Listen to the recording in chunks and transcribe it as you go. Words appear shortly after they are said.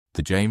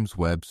The James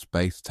Webb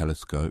Space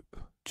Telescope,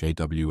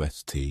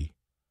 JWST,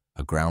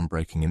 a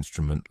groundbreaking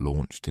instrument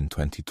launched in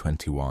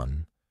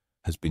 2021,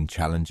 has been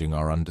challenging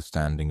our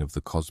understanding of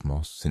the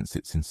cosmos since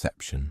its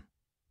inception.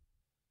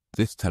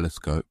 This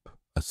telescope,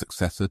 a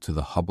successor to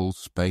the Hubble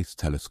Space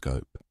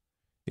Telescope,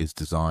 is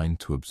designed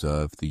to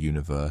observe the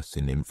universe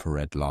in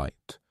infrared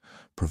light,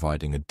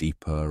 providing a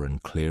deeper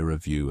and clearer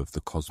view of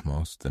the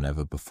cosmos than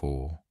ever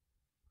before.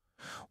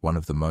 One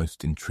of the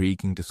most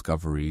intriguing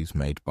discoveries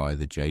made by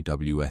the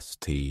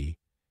JWST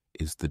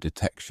is the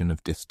detection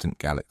of distant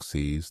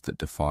galaxies that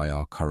defy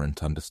our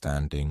current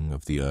understanding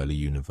of the early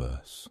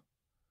universe.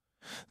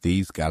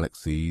 These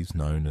galaxies,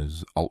 known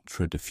as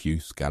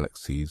ultra-diffuse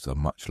galaxies, are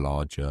much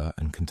larger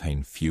and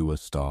contain fewer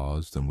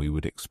stars than we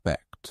would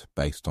expect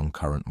based on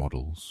current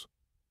models.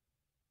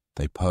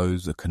 They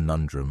pose a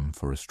conundrum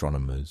for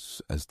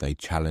astronomers as they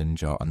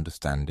challenge our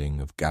understanding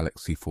of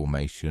galaxy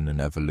formation and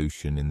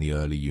evolution in the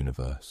early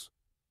universe.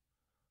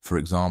 For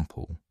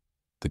example,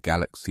 the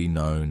galaxy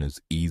known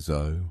as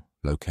ESO,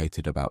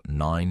 located about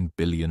 9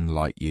 billion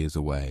light-years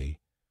away,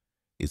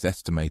 is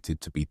estimated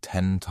to be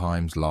 10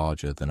 times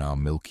larger than our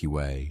Milky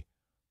Way,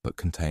 but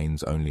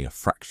contains only a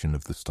fraction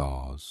of the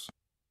stars.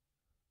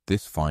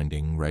 This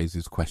finding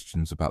raises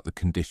questions about the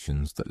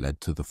conditions that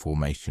led to the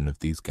formation of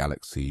these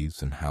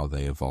galaxies and how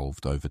they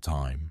evolved over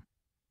time.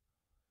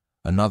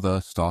 Another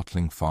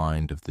startling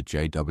find of the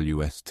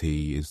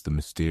JWST is the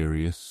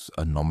mysterious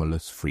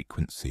anomalous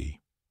frequency.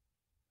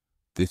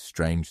 This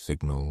strange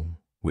signal,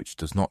 which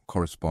does not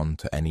correspond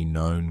to any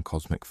known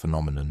cosmic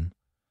phenomenon,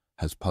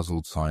 has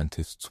puzzled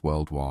scientists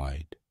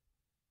worldwide.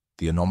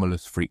 The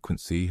anomalous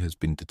frequency has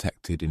been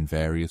detected in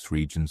various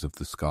regions of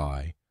the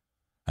sky,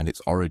 and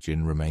its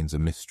origin remains a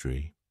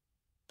mystery.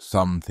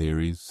 Some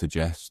theories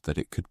suggest that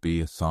it could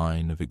be a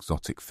sign of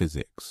exotic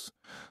physics,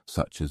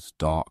 such as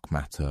dark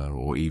matter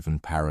or even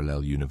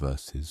parallel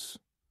universes.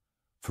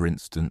 For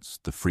instance,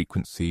 the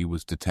frequency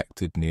was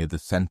detected near the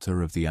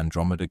center of the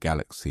Andromeda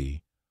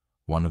Galaxy,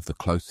 one of the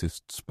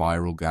closest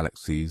spiral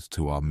galaxies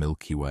to our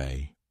Milky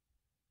Way.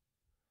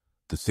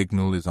 The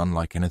signal is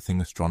unlike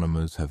anything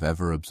astronomers have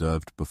ever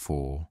observed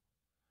before,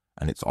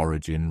 and its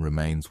origin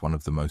remains one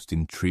of the most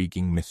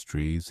intriguing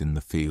mysteries in the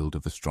field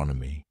of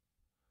astronomy.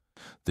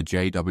 The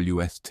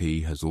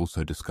JWST has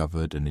also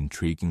discovered an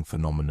intriguing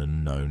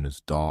phenomenon known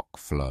as dark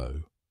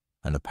flow,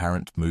 an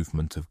apparent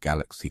movement of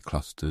galaxy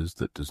clusters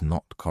that does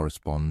not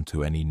correspond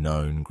to any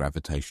known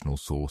gravitational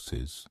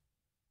sources.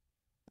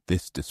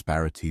 This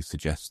disparity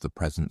suggests the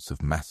presence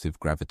of massive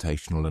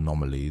gravitational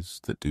anomalies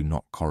that do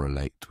not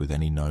correlate with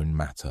any known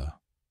matter.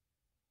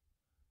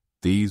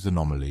 These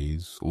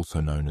anomalies,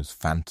 also known as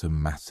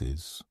phantom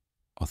masses,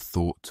 are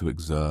thought to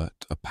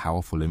exert a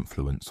powerful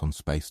influence on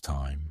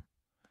space-time,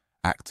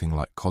 acting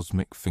like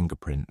cosmic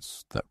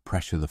fingerprints that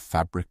pressure the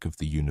fabric of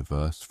the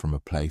universe from a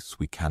place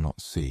we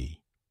cannot see.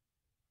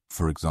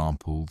 For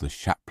example, the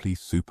Shapley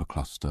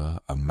supercluster,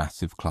 a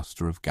massive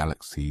cluster of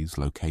galaxies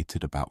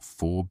located about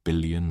 4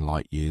 billion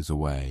light-years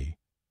away,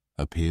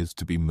 appears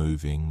to be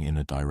moving in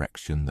a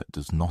direction that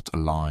does not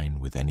align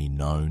with any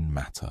known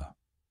matter.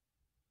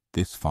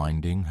 This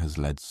finding has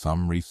led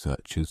some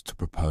researchers to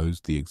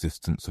propose the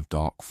existence of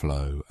dark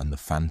flow and the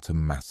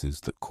phantom masses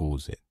that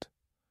cause it.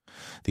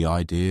 The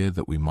idea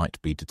that we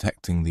might be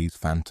detecting these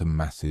phantom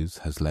masses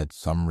has led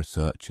some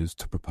researchers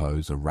to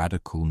propose a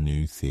radical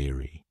new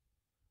theory: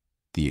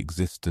 the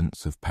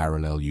existence of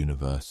parallel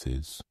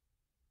universes.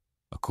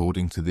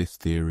 According to this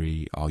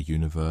theory, our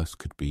universe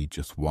could be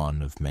just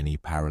one of many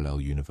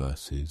parallel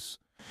universes,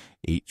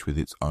 each with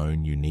its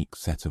own unique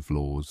set of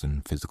laws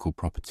and physical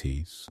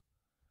properties.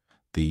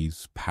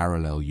 These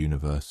parallel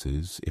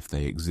universes, if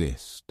they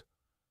exist,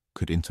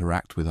 could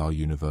interact with our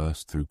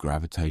universe through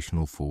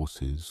gravitational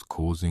forces,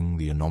 causing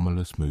the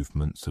anomalous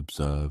movements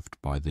observed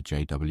by the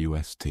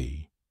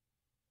JWST.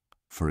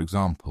 For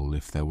example,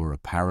 if there were a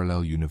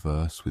parallel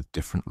universe with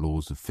different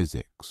laws of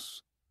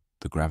physics,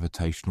 the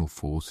gravitational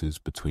forces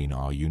between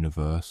our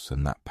universe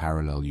and that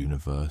parallel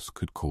universe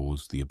could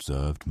cause the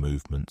observed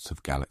movements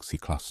of galaxy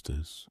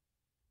clusters.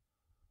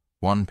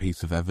 One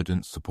piece of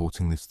evidence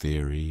supporting this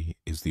theory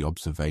is the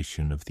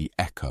observation of the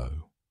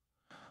echo,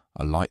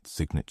 a light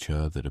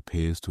signature that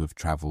appears to have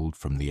travelled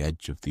from the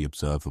edge of the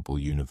observable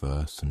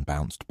universe and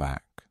bounced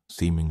back,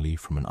 seemingly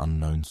from an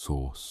unknown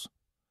source.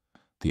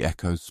 The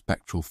echo's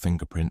spectral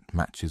fingerprint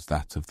matches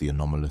that of the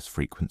anomalous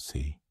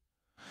frequency,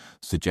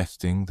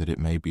 suggesting that it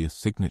may be a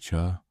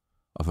signature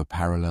of a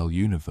parallel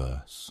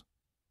universe.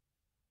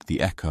 The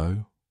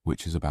echo,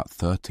 which is about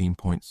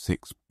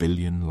 13.6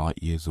 billion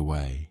light-years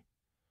away,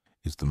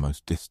 is the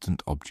most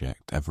distant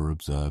object ever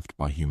observed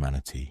by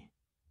humanity.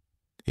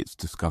 Its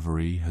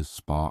discovery has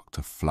sparked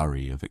a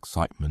flurry of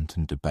excitement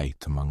and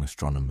debate among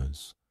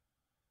astronomers,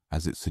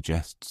 as it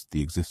suggests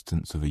the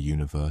existence of a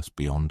universe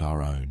beyond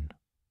our own.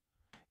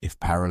 If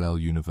parallel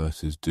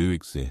universes do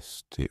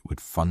exist, it would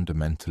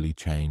fundamentally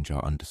change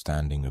our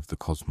understanding of the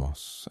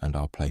cosmos and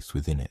our place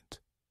within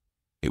it.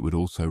 It would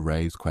also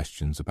raise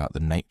questions about the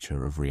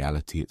nature of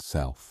reality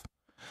itself,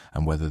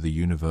 and whether the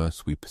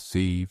universe we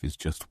perceive is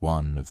just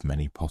one of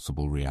many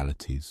possible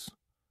realities.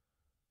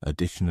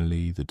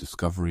 Additionally, the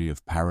discovery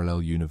of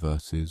parallel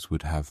universes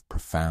would have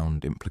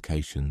profound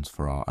implications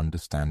for our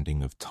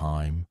understanding of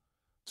time,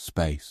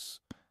 space,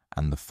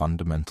 and the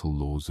fundamental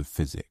laws of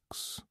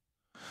physics.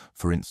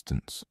 For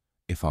instance,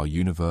 if our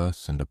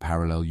universe and a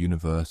parallel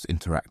universe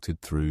interacted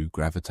through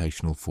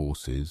gravitational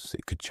forces,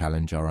 it could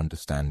challenge our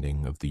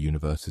understanding of the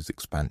universe's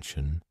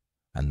expansion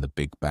and the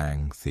Big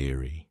Bang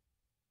theory.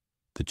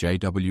 The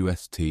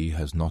JWST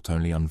has not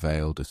only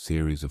unveiled a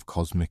series of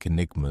cosmic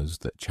enigmas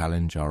that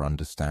challenge our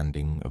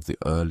understanding of the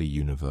early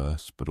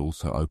universe, but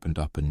also opened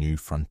up a new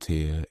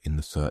frontier in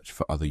the search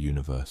for other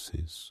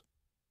universes.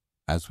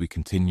 As we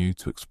continue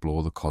to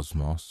explore the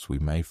cosmos, we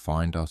may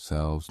find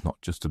ourselves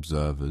not just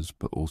observers,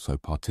 but also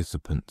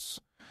participants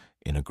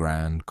in a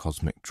grand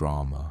cosmic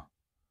drama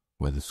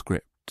where the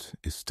script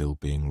is still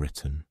being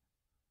written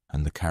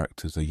and the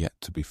characters are yet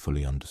to be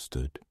fully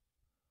understood.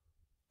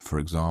 For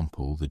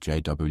example, the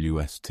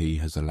JWST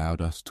has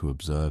allowed us to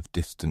observe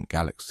distant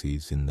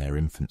galaxies in their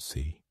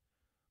infancy,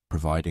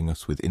 providing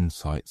us with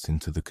insights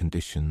into the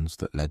conditions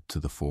that led to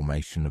the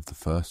formation of the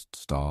first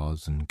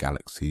stars and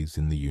galaxies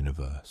in the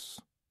universe.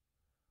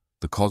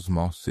 The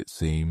cosmos, it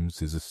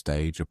seems, is a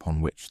stage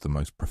upon which the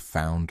most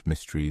profound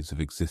mysteries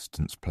of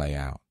existence play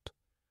out,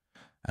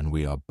 and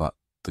we are but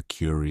the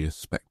curious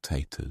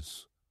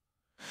spectators.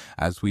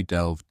 As we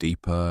delve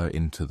deeper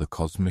into the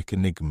cosmic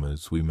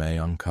enigmas, we may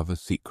uncover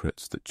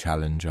secrets that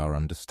challenge our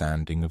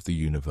understanding of the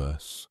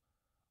universe,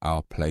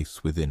 our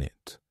place within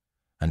it,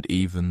 and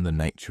even the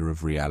nature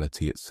of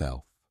reality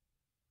itself.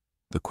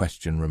 The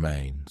question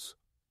remains,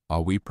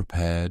 are we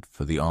prepared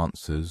for the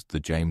answers the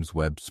James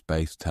Webb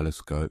Space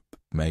Telescope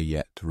may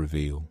yet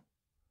reveal?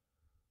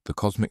 The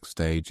cosmic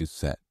stage is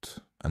set,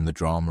 and the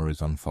drama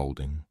is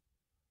unfolding.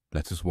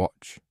 Let us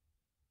watch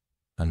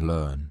and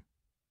learn.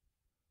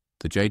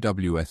 The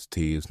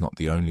JWST is not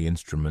the only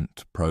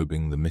instrument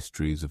probing the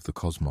mysteries of the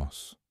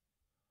cosmos.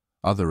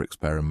 Other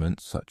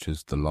experiments, such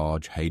as the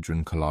Large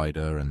Hadron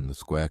Collider and the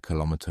Square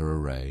Kilometre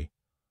Array,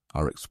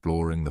 are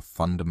exploring the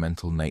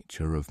fundamental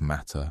nature of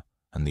matter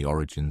and the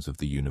origins of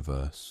the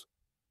universe.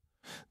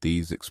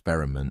 These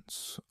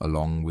experiments,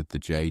 along with the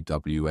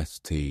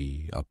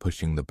JWST, are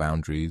pushing the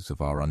boundaries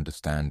of our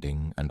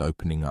understanding and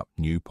opening up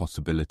new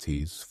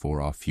possibilities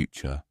for our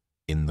future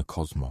in the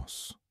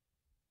cosmos.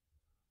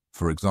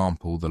 For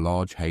example, the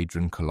Large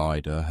Hadron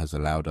Collider has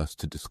allowed us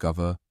to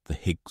discover the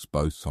Higgs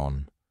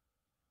boson,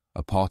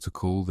 a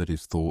particle that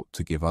is thought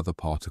to give other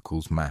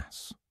particles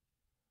mass.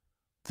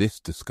 This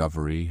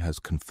discovery has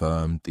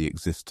confirmed the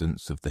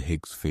existence of the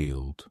Higgs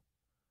field,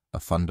 a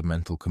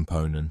fundamental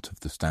component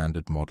of the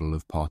standard model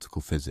of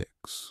particle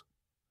physics.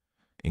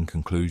 In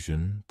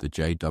conclusion, the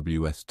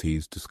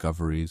JWST's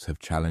discoveries have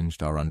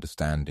challenged our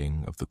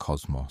understanding of the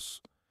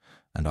cosmos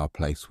and our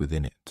place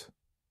within it.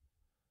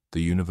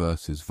 The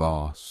universe is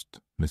vast,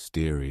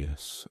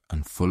 mysterious,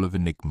 and full of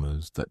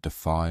enigmas that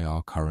defy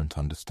our current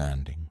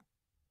understanding.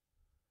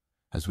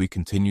 As we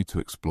continue to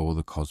explore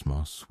the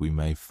cosmos, we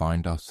may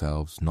find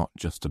ourselves not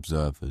just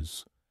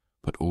observers,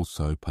 but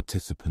also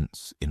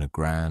participants in a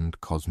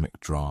grand cosmic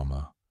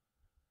drama,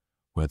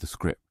 where the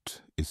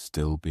script is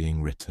still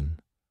being written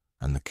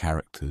and the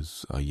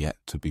characters are yet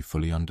to be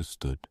fully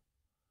understood.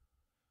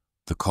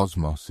 The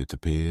cosmos, it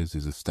appears,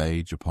 is a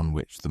stage upon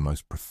which the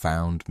most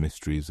profound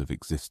mysteries of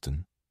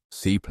existence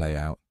play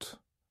out,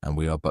 and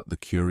we are but the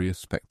curious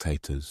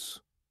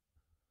spectators.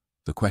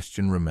 The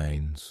question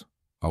remains,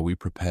 are we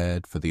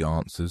prepared for the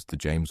answers the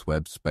James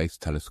Webb Space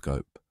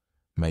Telescope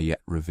may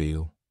yet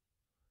reveal?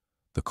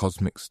 The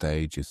cosmic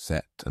stage is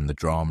set and the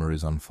drama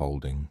is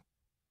unfolding.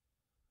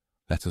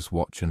 Let us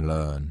watch and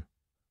learn.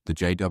 The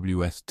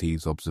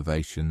JWST's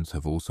observations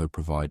have also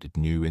provided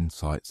new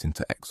insights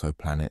into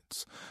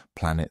exoplanets,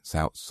 planets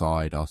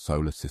outside our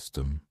solar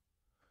system.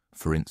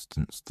 For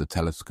instance, the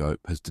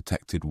telescope has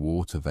detected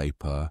water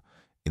vapor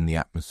in the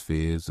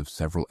atmospheres of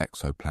several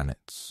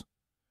exoplanets,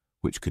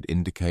 which could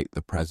indicate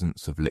the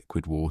presence of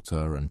liquid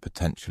water and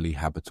potentially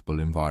habitable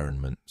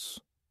environments.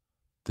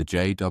 The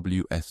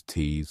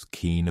JWST's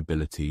keen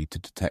ability to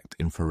detect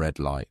infrared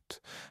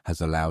light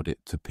has allowed it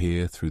to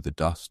peer through the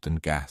dust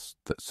and gas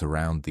that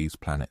surround these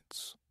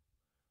planets,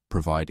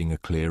 providing a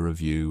clearer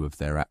view of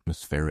their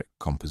atmospheric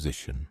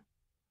composition.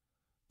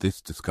 This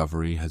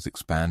discovery has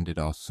expanded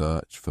our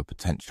search for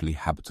potentially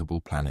habitable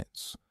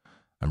planets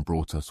and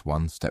brought us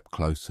one step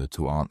closer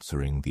to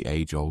answering the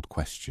age-old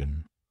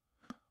question,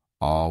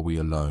 are we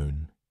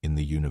alone in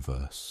the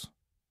universe?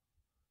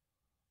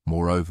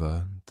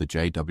 Moreover, the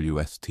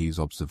JWST's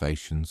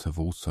observations have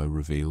also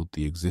revealed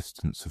the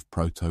existence of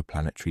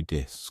protoplanetary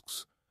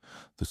disks,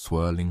 the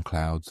swirling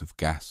clouds of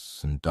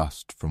gas and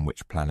dust from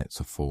which planets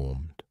are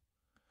formed.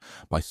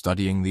 By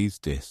studying these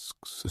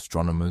disks,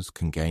 astronomers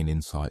can gain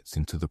insights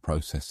into the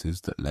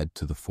processes that led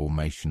to the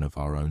formation of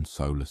our own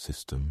solar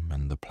system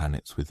and the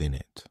planets within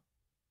it.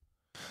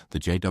 The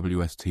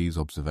JWST's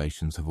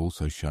observations have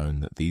also shown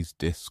that these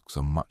disks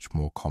are much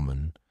more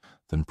common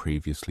than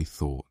previously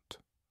thought,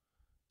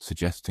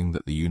 suggesting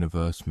that the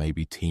universe may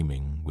be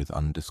teeming with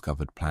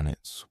undiscovered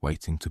planets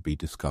waiting to be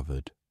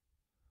discovered.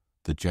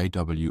 The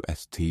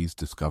JWST's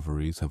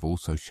discoveries have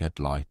also shed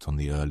light on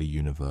the early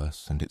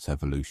universe and its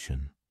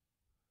evolution.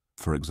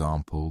 For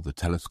example, the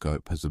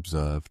telescope has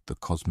observed the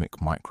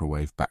cosmic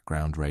microwave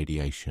background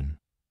radiation,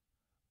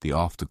 the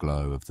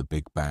afterglow of the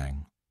Big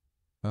Bang.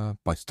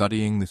 By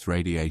studying this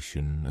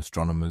radiation,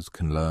 astronomers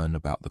can learn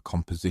about the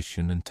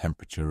composition and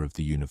temperature of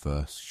the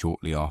universe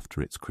shortly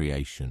after its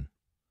creation.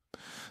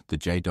 The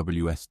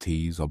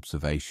JWST's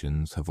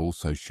observations have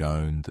also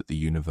shown that the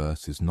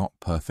universe is not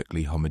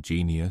perfectly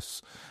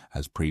homogeneous,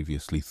 as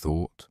previously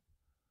thought,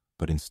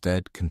 but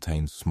instead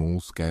contains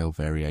small-scale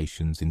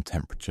variations in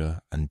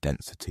temperature and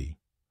density.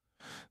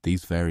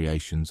 These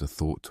variations are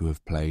thought to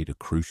have played a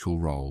crucial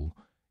role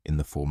in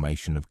the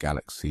formation of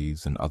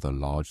galaxies and other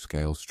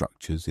large-scale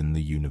structures in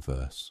the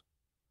universe.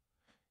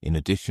 In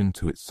addition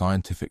to its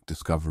scientific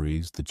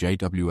discoveries, the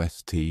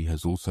JWST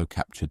has also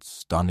captured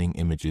stunning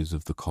images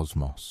of the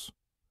cosmos.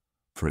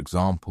 For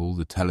example,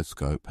 the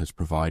telescope has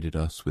provided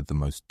us with the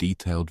most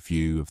detailed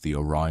view of the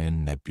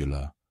Orion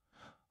Nebula,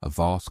 a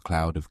vast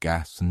cloud of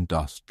gas and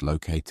dust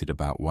located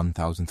about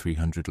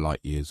 1,300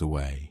 light-years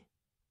away.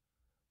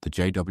 The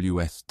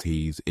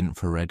JWST's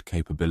infrared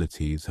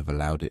capabilities have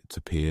allowed it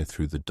to peer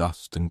through the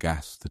dust and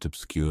gas that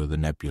obscure the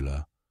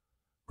nebula,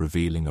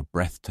 revealing a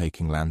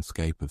breathtaking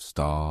landscape of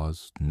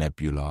stars,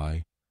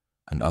 nebulae,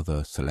 and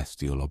other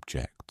celestial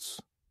objects.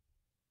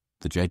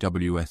 The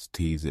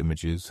JWST's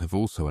images have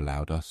also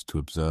allowed us to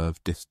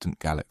observe distant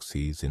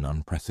galaxies in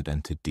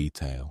unprecedented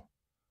detail,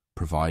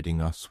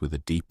 providing us with a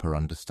deeper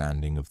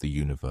understanding of the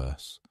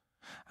universe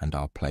and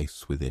our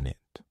place within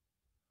it.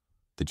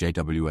 The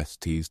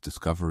JWST's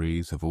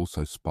discoveries have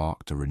also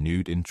sparked a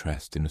renewed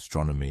interest in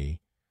astronomy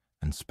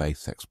and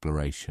space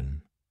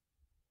exploration.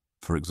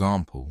 For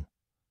example,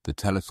 the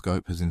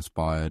telescope has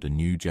inspired a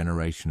new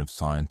generation of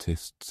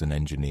scientists and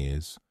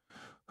engineers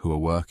who are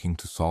working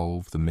to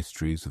solve the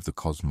mysteries of the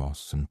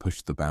cosmos and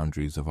push the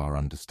boundaries of our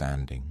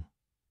understanding.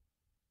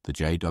 The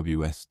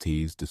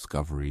JWST's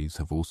discoveries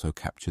have also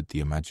captured the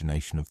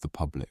imagination of the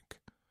public,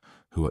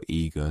 who are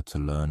eager to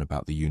learn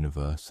about the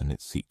universe and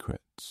its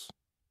secrets.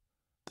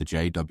 The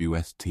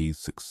JWST's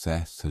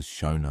success has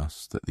shown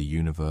us that the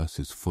universe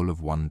is full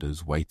of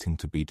wonders waiting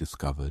to be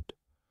discovered,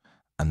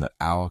 and that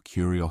our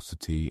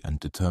curiosity and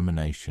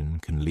determination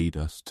can lead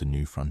us to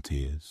new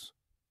frontiers.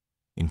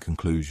 In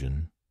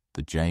conclusion,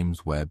 the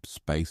James Webb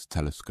Space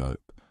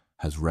Telescope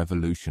has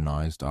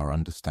revolutionized our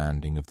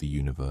understanding of the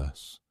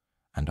universe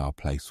and our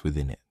place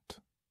within it.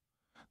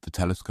 The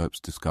telescope's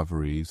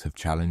discoveries have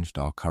challenged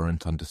our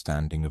current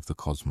understanding of the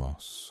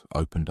cosmos,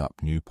 opened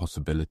up new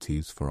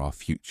possibilities for our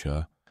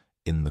future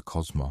in the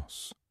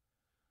cosmos,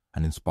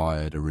 and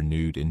inspired a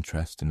renewed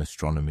interest in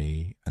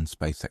astronomy and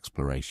space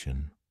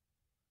exploration.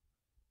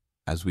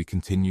 As we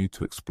continue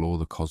to explore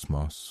the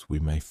cosmos, we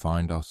may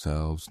find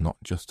ourselves not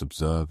just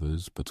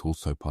observers but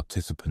also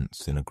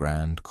participants in a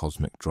grand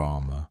cosmic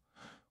drama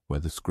where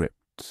the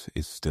script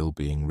is still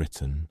being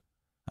written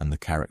and the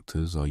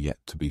characters are yet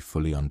to be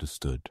fully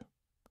understood.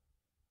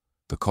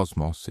 The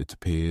cosmos, it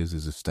appears,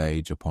 is a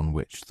stage upon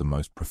which the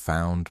most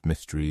profound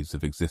mysteries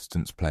of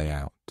existence play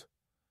out,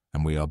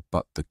 and we are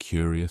but the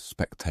curious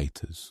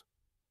spectators.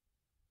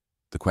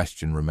 The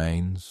question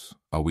remains,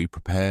 are we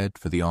prepared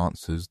for the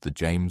answers the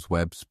James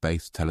Webb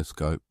Space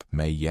Telescope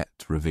may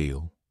yet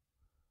reveal?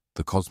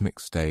 The cosmic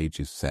stage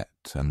is set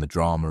and the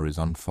drama is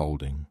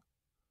unfolding.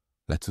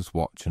 Let us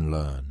watch and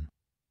learn.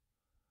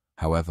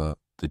 However,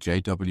 the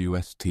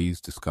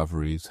JWST's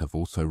discoveries have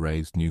also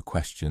raised new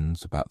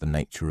questions about the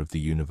nature of the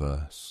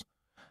universe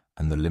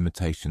and the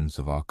limitations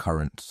of our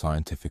current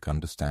scientific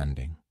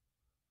understanding.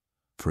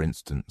 For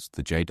instance,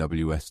 the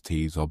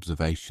JWST's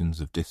observations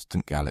of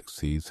distant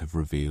galaxies have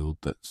revealed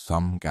that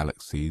some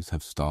galaxies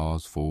have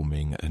stars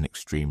forming at an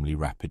extremely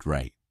rapid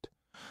rate,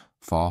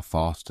 far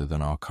faster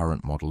than our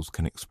current models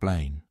can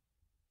explain.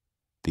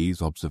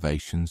 These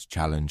observations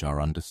challenge our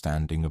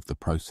understanding of the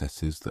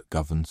processes that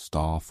govern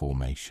star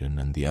formation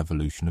and the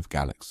evolution of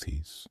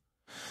galaxies.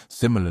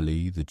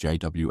 Similarly, the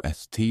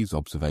JWST's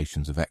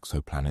observations of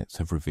exoplanets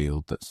have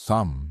revealed that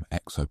some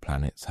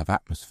exoplanets have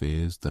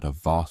atmospheres that are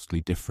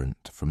vastly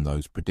different from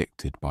those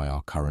predicted by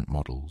our current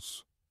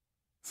models.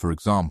 For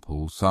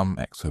example, some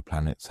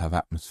exoplanets have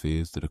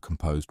atmospheres that are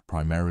composed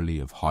primarily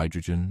of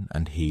hydrogen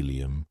and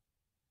helium,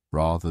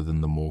 rather than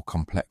the more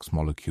complex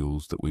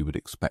molecules that we would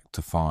expect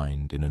to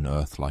find in an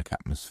Earth-like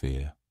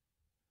atmosphere.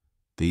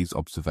 These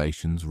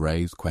observations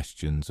raise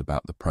questions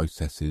about the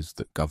processes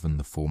that govern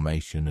the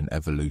formation and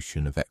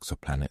evolution of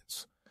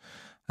exoplanets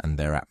and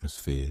their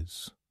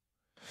atmospheres.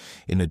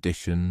 In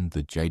addition,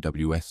 the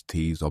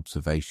JWST's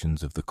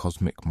observations of the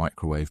cosmic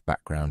microwave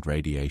background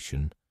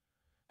radiation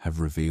have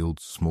revealed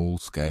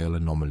small-scale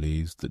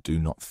anomalies that do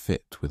not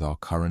fit with our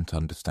current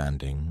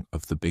understanding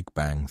of the Big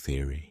Bang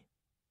theory.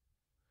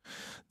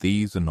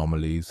 These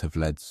anomalies have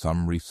led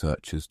some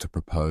researchers to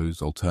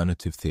propose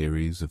alternative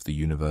theories of the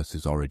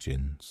universe's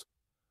origins,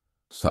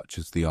 such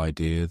as the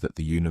idea that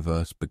the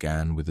universe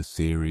began with a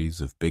series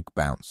of big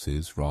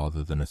bounces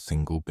rather than a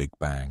single Big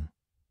Bang.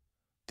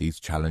 These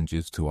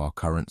challenges to our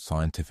current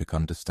scientific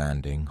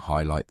understanding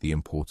highlight the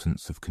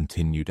importance of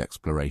continued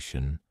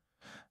exploration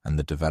and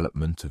the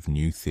development of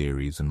new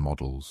theories and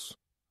models.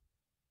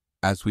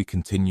 As we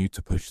continue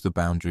to push the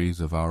boundaries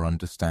of our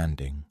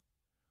understanding,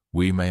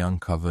 we may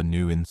uncover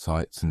new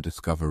insights and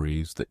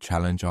discoveries that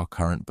challenge our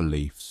current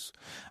beliefs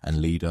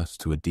and lead us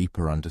to a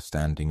deeper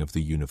understanding of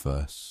the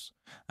universe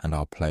and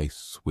our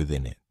place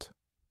within it.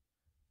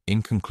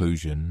 In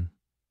conclusion,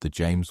 the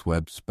James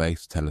Webb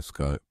Space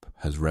Telescope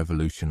has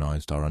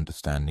revolutionized our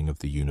understanding of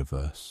the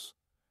universe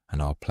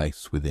and our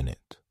place within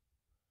it.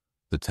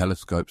 The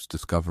telescope's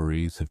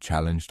discoveries have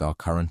challenged our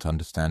current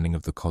understanding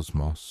of the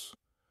cosmos,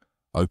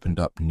 opened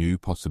up new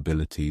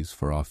possibilities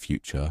for our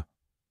future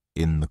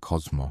in the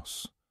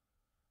cosmos,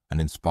 and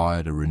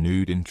inspired a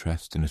renewed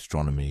interest in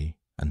astronomy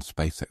and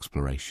space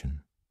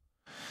exploration.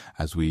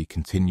 As we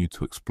continue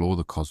to explore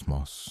the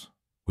cosmos,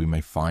 we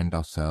may find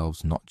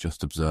ourselves not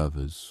just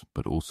observers,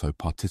 but also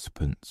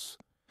participants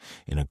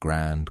in a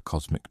grand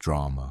cosmic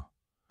drama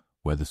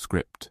where the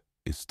script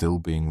is still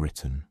being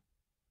written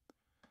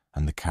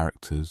and the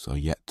characters are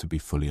yet to be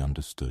fully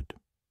understood.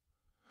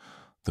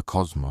 The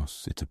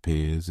cosmos, it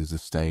appears, is a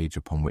stage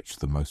upon which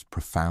the most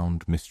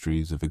profound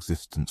mysteries of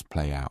existence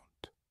play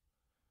out,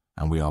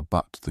 and we are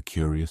but the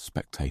curious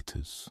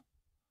spectators.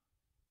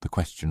 The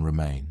question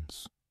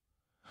remains: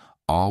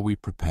 are we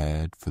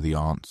prepared for the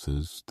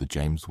answers the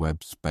James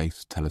Webb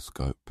Space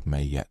Telescope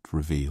may yet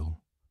reveal?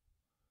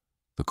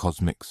 The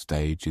cosmic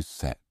stage is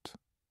set,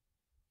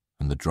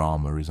 and the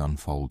drama is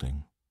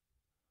unfolding.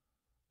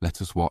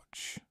 Let us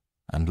watch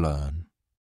and learn